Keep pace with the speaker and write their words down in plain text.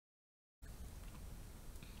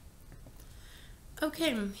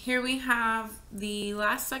Okay, here we have the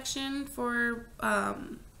last section for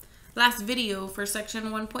last video for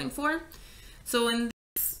section 1.4. So in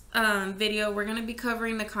this video, we're going to be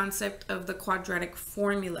covering the concept of the quadratic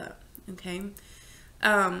formula. Okay,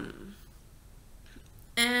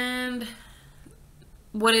 and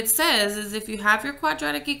what it says is if you have your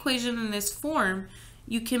quadratic equation in this form,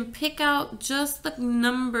 you can pick out just the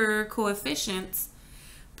number coefficients,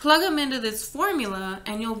 plug them into this formula,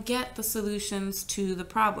 and you'll get the solutions to the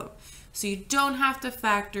problem. So you don't have to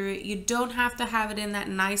factor it. You don't have to have it in that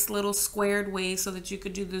nice little squared way so that you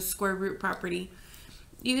could do the square root property.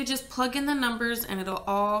 You could just plug in the numbers and it'll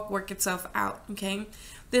all work itself out, okay?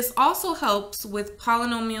 This also helps with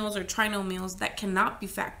polynomials or trinomials that cannot be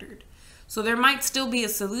factored. So there might still be a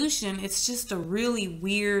solution. It's just a really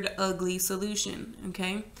weird, ugly solution,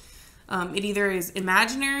 okay? It either is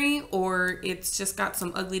imaginary or it's just got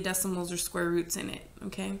some ugly decimals or square roots in it,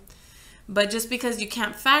 okay? But just because you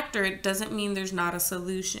can't factor it doesn't mean there's not a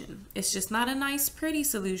solution. It's just not a nice, pretty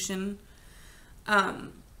solution.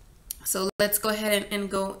 So let's go ahead and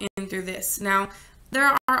go in through this. Now,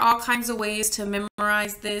 there are all kinds of ways to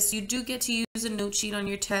memorize this. You do get to use a note sheet on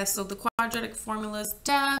your test. So the quadratic formula is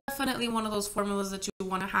definitely one of those formulas that you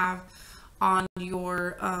want to have on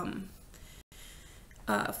your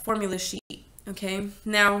formula sheet. Okay,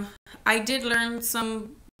 now I did learn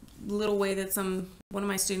some little way that one of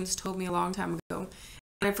my students told me a long time ago,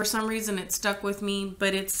 and for some reason it stuck with me,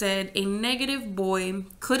 but it said a negative boy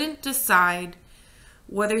couldn't decide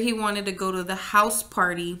whether he wanted to go to the house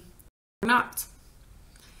party or not.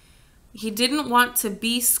 He didn't want to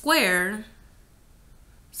be square,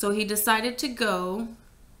 so he decided to go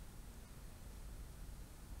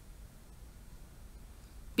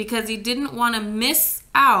because he didn't want to miss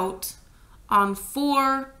out on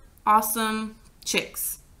 4 awesome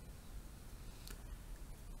chicks.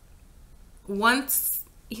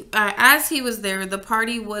 As he was there, the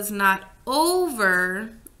party was not over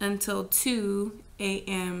until 2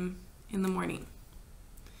 a.m. in the morning.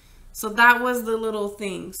 So that was the little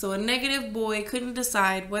thing. So a negative boy couldn't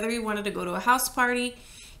decide whether he wanted to go to a house party.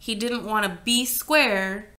 He didn't want to be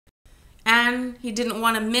square. And he didn't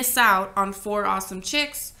want to miss out on 4 awesome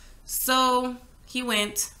chicks. So he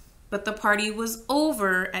went, but the party was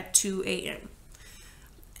over at 2 a.m.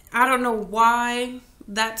 I don't know why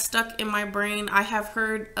that stuck in my brain. I have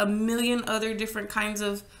heard a million other different kinds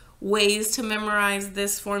of ways to memorize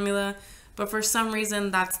this formula, but for some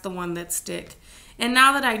reason that's the one that stick. And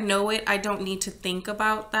now that I know it, I don't need to think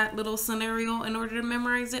about that little scenario in order to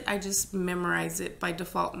memorize it. I just memorize it by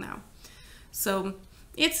default now. So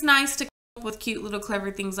it's nice to come up with cute little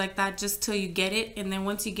clever things like that just till you get it. And then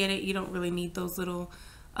once you get it, you don't really need those little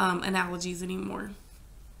analogies anymore.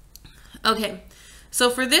 Okay, so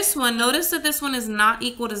for this one, notice that this one is not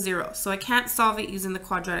equal to 0. So I can't solve it using the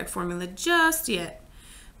quadratic formula just yet.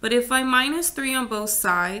 But if I minus 3 on both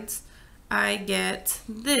sides, I get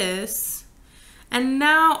this. And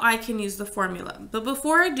now I can use the formula. But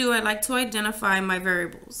before I do, I'd like to identify my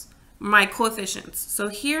variables, my coefficients. So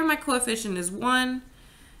here my coefficient is 1.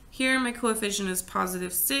 Here my coefficient is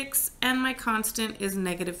positive 6. And my constant is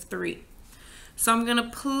negative 3. So I'm going to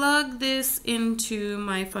plug this into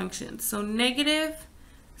my function. So negative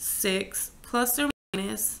 6 plus or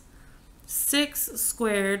minus 6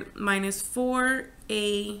 squared minus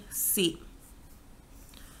 4ac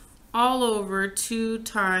all over 2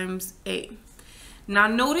 times a. Now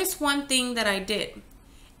notice one thing that I did.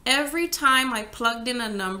 Every time I plugged in a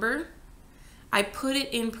number, I put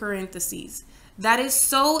it in parentheses. That is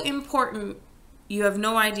so important, you have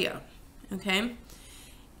no idea, okay?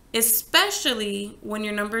 Especially when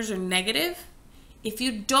your numbers are negative. If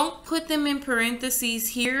you don't put them in parentheses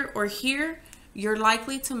here or here, you're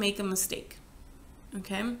likely to make a mistake,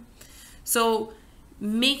 okay? So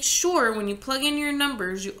make sure when you plug in your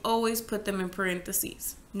numbers, you always put them in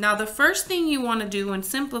parentheses. Now, the first thing you want to do when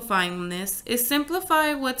simplifying this is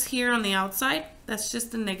simplify what's here on the outside. That's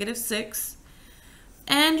just a negative 6.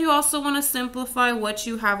 And you also want to simplify what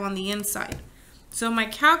you have on the inside. So my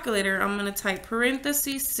calculator, I'm going to type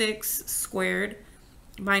parentheses 6 squared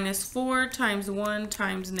minus 4 times 1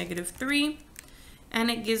 times negative 3. And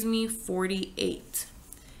it gives me 48.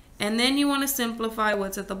 And then you want to simplify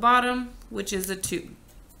what's at the bottom, which is a 2.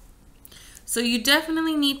 So you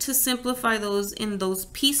definitely need to simplify those in those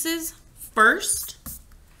pieces first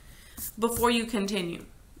before you continue,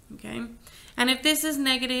 okay? And if this is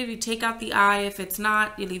negative, you take out the I. If it's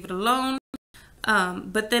not, you leave it alone.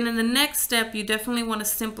 But then in the next step, you definitely want to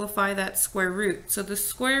simplify that square root. So the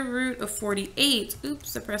square root of 48,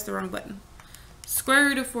 oops, I pressed the wrong button. Square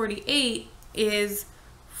root of 48 is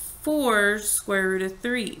 4 square root of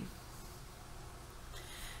 3.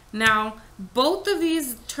 Now, both of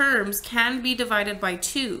these terms can be divided by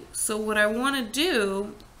 2. So what I want to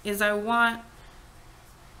do is I want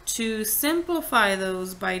to simplify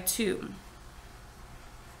those by 2.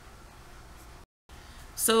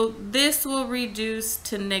 So this will reduce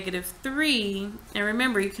to -3. And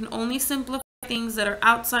remember, you can only simplify things that are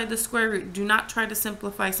outside the square root. Do not try to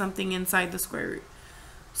simplify something inside the square root.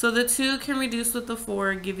 So the 2 can reduce with the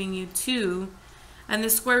 4, giving you 2. And the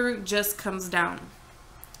square root just comes down.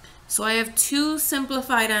 So I have 2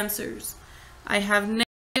 simplified answers. I have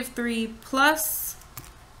 -3 plus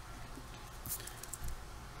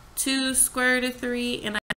 2 square root of 3,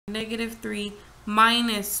 and I have -3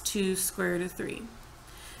 minus 2 square root of 3.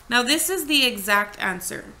 Now this is the exact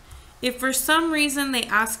answer. If for some reason they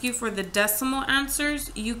ask you for the decimal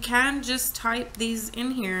answers, you can just type these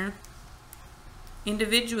in here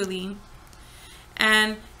individually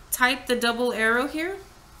and type the double arrow here.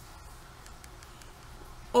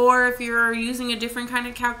 Or if you're using a different kind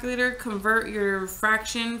of calculator, convert your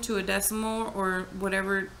fraction to a decimal or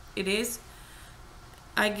whatever it is.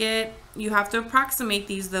 You have to approximate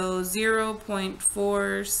these though,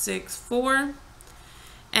 0.464.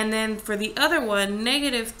 And then for the other one,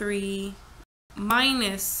 -3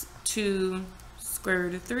 minus 2 square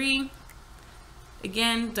root of 3.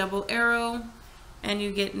 Again, double arrow, and you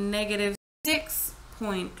get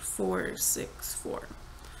 -6.464.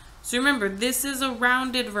 So remember, this is a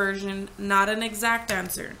rounded version, not an exact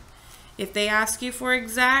answer. If they ask you for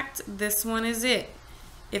exact, this one is it.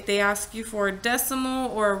 If they ask you for a decimal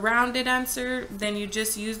or a rounded answer, then you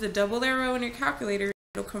just use the double arrow in your calculator.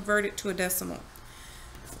 It'll convert it to a decimal.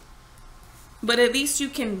 But at least you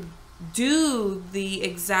can do the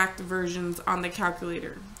exact versions on the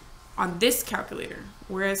calculator, on this calculator.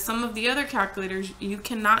 Whereas some of the other calculators, you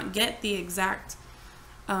cannot get the exact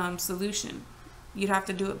solution. You'd have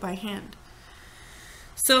to do it by hand.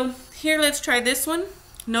 So here, let's try this one.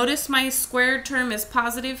 Notice my squared term is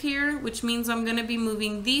positive here, which means I'm going to be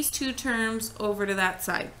moving these 2 terms over to that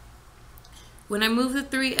side. When I move the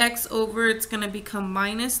 3x over, it's going to become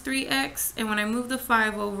 -3x, and when I move the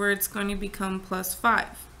 5 over, it's going to become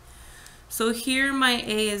 +5. So here my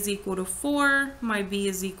a is equal to 4, my b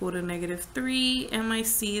is equal to -3, and my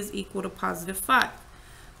c is equal to +5.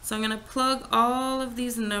 So I'm going to plug all of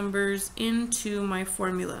these numbers into my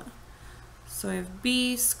formula. So I have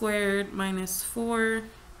b squared minus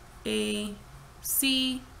 4ac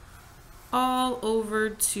all over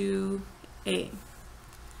 2a.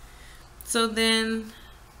 So then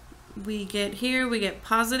we get here, we get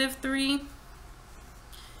 +3.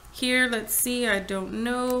 Here, let's see, I don't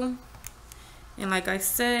know. And like I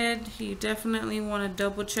said, you definitely want to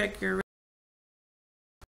double check your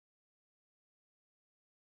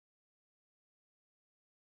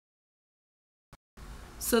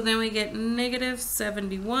So then we get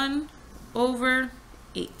 -71 over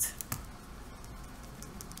 8.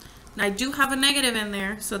 Now I do have a negative in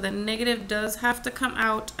there, so the negative does have to come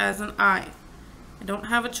out as an I. I don't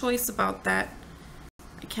have a choice about that.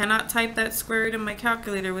 I cannot type that square root in my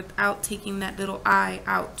calculator without taking that little I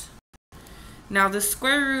out. Now the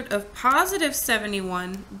square root of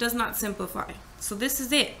 +71 does not simplify. So this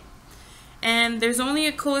is it. And there's only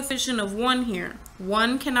a coefficient of 1 here.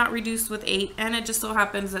 1 cannot reduce with 8, and it just so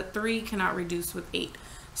happens that 3 cannot reduce with 8.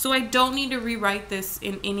 So I don't need to rewrite this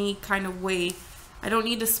in any kind of way. I don't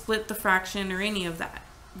need to split the fraction or any of that.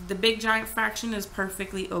 The big giant fraction is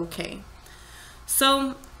perfectly okay.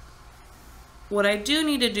 So what I do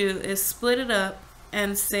need to do is split it up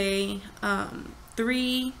and say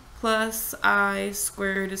 3 plus I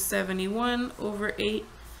squared root of 71 over 8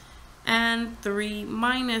 and 3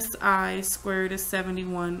 minus I squared root of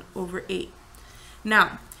 71 over 8.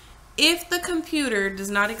 Now, if the computer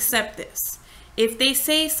does not accept this, if they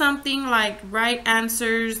say something like write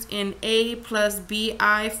answers in A plus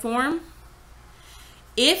BI form,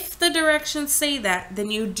 if the directions say that,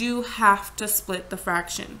 then you do have to split the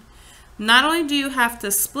fraction. Not only do you have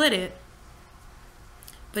to split it,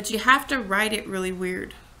 but you have to write it really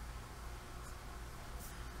weird.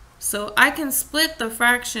 So I can split the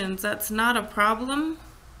fractions, that's not a problem,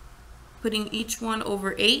 putting each one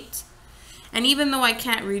over 8. And even though I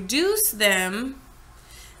can't reduce them,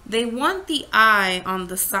 they want the I on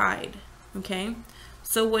the side, okay?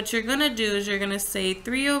 So what you're going to do is you're going to say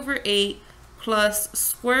 3 over 8 plus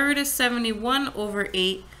square root of 71 over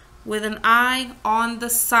 8 with an I on the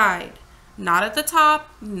side. Not at the top,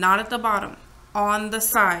 not at the bottom, on the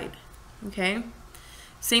side, okay?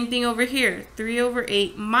 Same thing over here, 3 over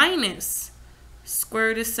 8 minus square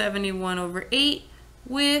root of 71 over 8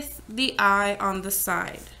 with the I on the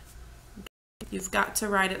side. You've got to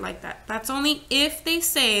write it like that. That's only if they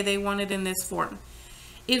say they want it in this form.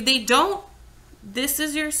 If they don't, this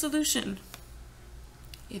is your solution.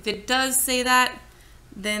 If it does say that,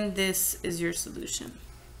 then this is your solution.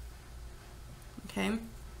 Okay.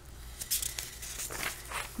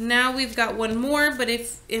 Now we've got one more, and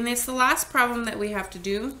it's the last problem that we have to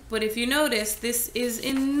do. But if you notice, this is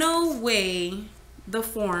in no way the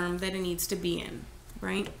form that it needs to be in,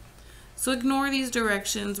 right? So ignore these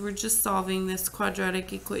directions. We're just solving this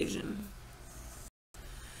quadratic equation.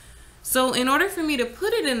 So in order for me to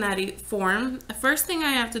put it in that form, the first thing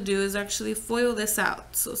I have to do is actually FOIL this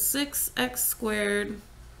out. So 6x squared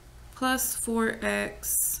plus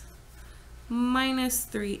 4x minus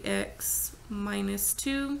 3x minus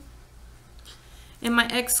 2. And my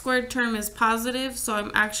x squared term is positive, so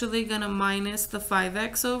I'm actually going to minus the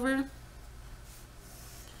 5x over.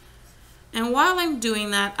 And while I'm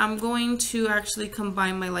doing that, I'm going to actually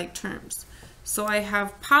combine my like terms. So I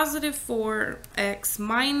have positive 4x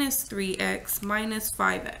minus 3x minus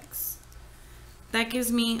 5x. That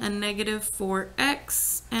gives me a negative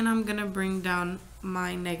 4x, and I'm going to bring down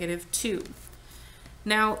my negative 2.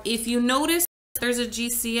 Now, if you notice there's a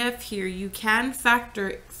GCF here, you can factor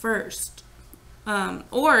it first.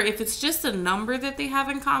 Or if it's just a number that they have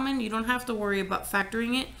in common, you don't have to worry about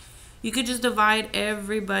factoring it. You could just divide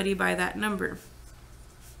everybody by that number.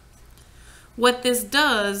 What this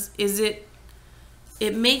does is it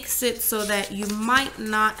makes it so that you might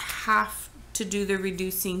not have to do the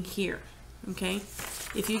reducing here, okay?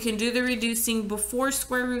 If you can do the reducing before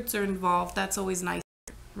square roots are involved, that's always nice,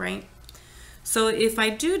 right? So if I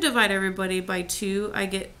do divide everybody by 2, I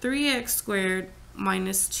get 3x squared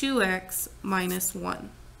minus 2x minus 1.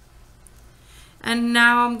 And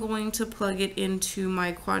now I'm going to plug it into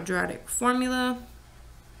my quadratic formula.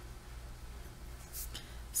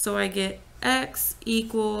 So I get x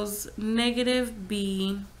equals negative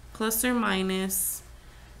b plus or minus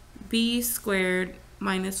b squared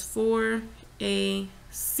minus 4ac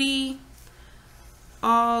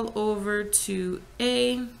all over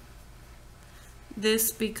 2a.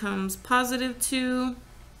 This becomes positive 2.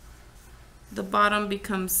 The bottom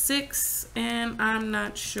becomes 6, and I'm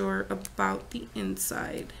not sure about the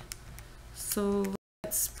inside. So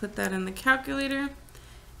let's put that in the calculator,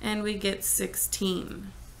 and we get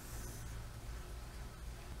 16.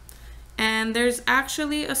 And there's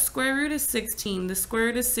actually a square root of 16. The square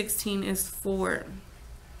root of 16 is 4.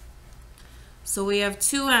 So we have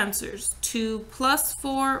two answers, 2 plus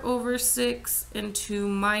 4 over 6 and 2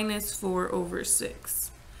 minus 4 over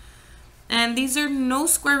 6. And these are no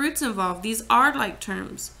square roots involved. These are like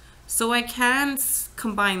terms. So I can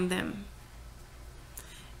combine them.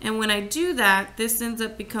 And when I do that, this ends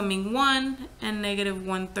up becoming 1 and negative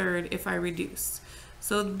 1/3 if I reduce.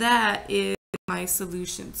 So that is my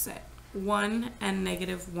solution set, 1 and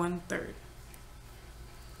negative 1/3.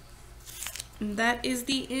 And that is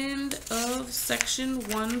the end of section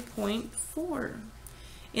 1.4.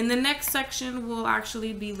 In the next section, we'll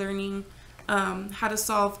actually be learning how to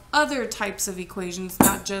solve other types of equations,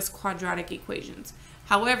 not just quadratic equations.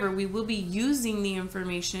 However, we will be using the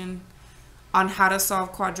information on how to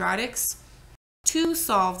solve quadratics to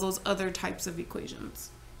solve those other types of equations.